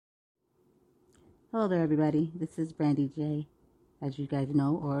Hello there, everybody. This is Brandy J, as you guys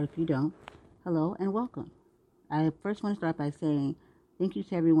know, or if you don't, hello and welcome. I first want to start by saying thank you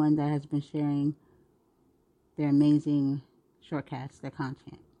to everyone that has been sharing their amazing shortcasts, their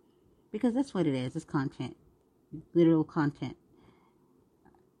content. Because that's what it is. It's content. Literal content.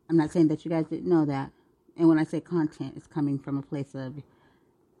 I'm not saying that you guys didn't know that. And when I say content, it's coming from a place of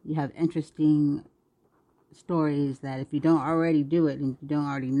you have interesting stories that if you don't already do it and you don't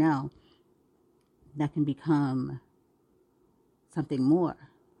already know, that can become something more.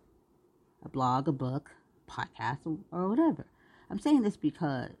 A blog, a book, podcast, or whatever. I'm saying this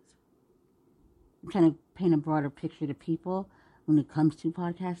because I'm trying to paint a broader picture to people when it comes to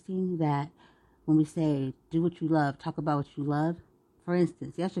podcasting, that when we say do what you love, talk about what you love. For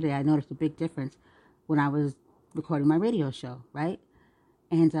instance, yesterday I noticed a big difference when I was recording my radio show, right?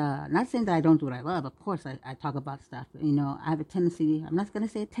 And not saying that I don't do what I love. Of course, I talk about stuff. You know, I have a tendency, I'm not going to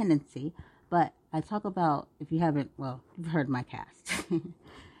say a tendency, but I talk about, if you haven't, well, you've heard my cast.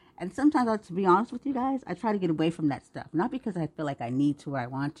 And sometimes, to be honest with you guys, I try to get away from that stuff. Not because I feel like I need to or I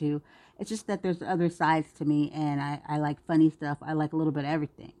want to. It's just that there's other sides to me, and I like funny stuff. I like a little bit of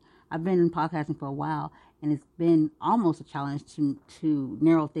everything. I've been in podcasting for a while, and it's been almost a challenge to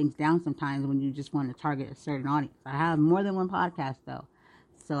narrow things down sometimes when you just want to target a certain audience. I have more than one podcast, though.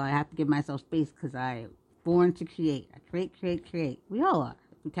 So I have to give myself space because I'm born to create. I create. We all are,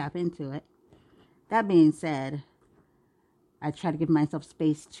 if we tap into it. That being said, I try to give myself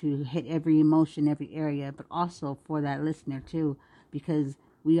space to hit every emotion, every area, but also for that listener too, because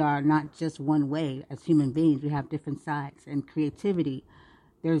we are not just one way as human beings. We have different sides, and creativity,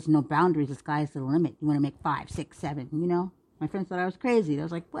 there's no boundaries. The sky's the limit. You want to make 5, 6, 7, you know? My friends thought I was crazy. I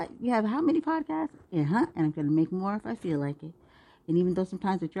was like, what? You have how many podcasts? And I'm going to make more if I feel like it. And even though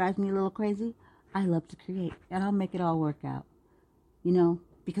sometimes it drives me a little crazy, I love to create, and I'll make it all work out, you know?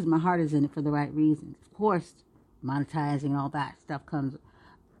 Because my heart is in it for the right reasons. Of course, monetizing and all that stuff comes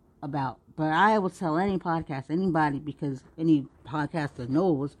about. But I will tell any podcast, anybody, because any podcaster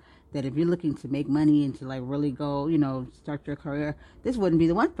knows that if you're looking to make money and to like really go, you know, start your career, this wouldn't be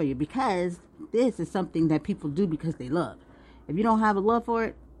the one for you, because this is something that people do because they love. If you don't have a love for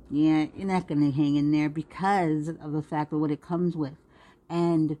it, yeah, you're not going to hang in there because of the fact of what it comes with.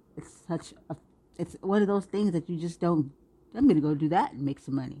 And it's one of those things that you just don't, I'm going to go do that and make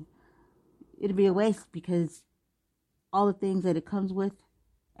some money. It'd be a waste, because all the things that it comes with,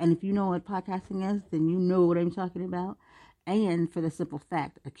 and if you know what podcasting is, then you know what I'm talking about. And for the simple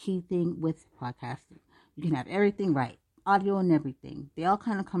fact, a key thing with podcasting, you can have everything right, audio and everything. They all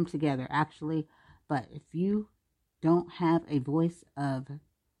kind of come together, actually. But if you don't have a voice of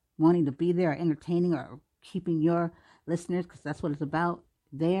wanting to be there or entertaining or keeping your listeners, because that's what it's about,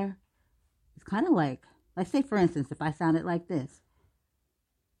 there, it's kind of like say, for instance, if I sounded like this.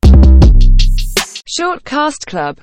 Shortcast Club.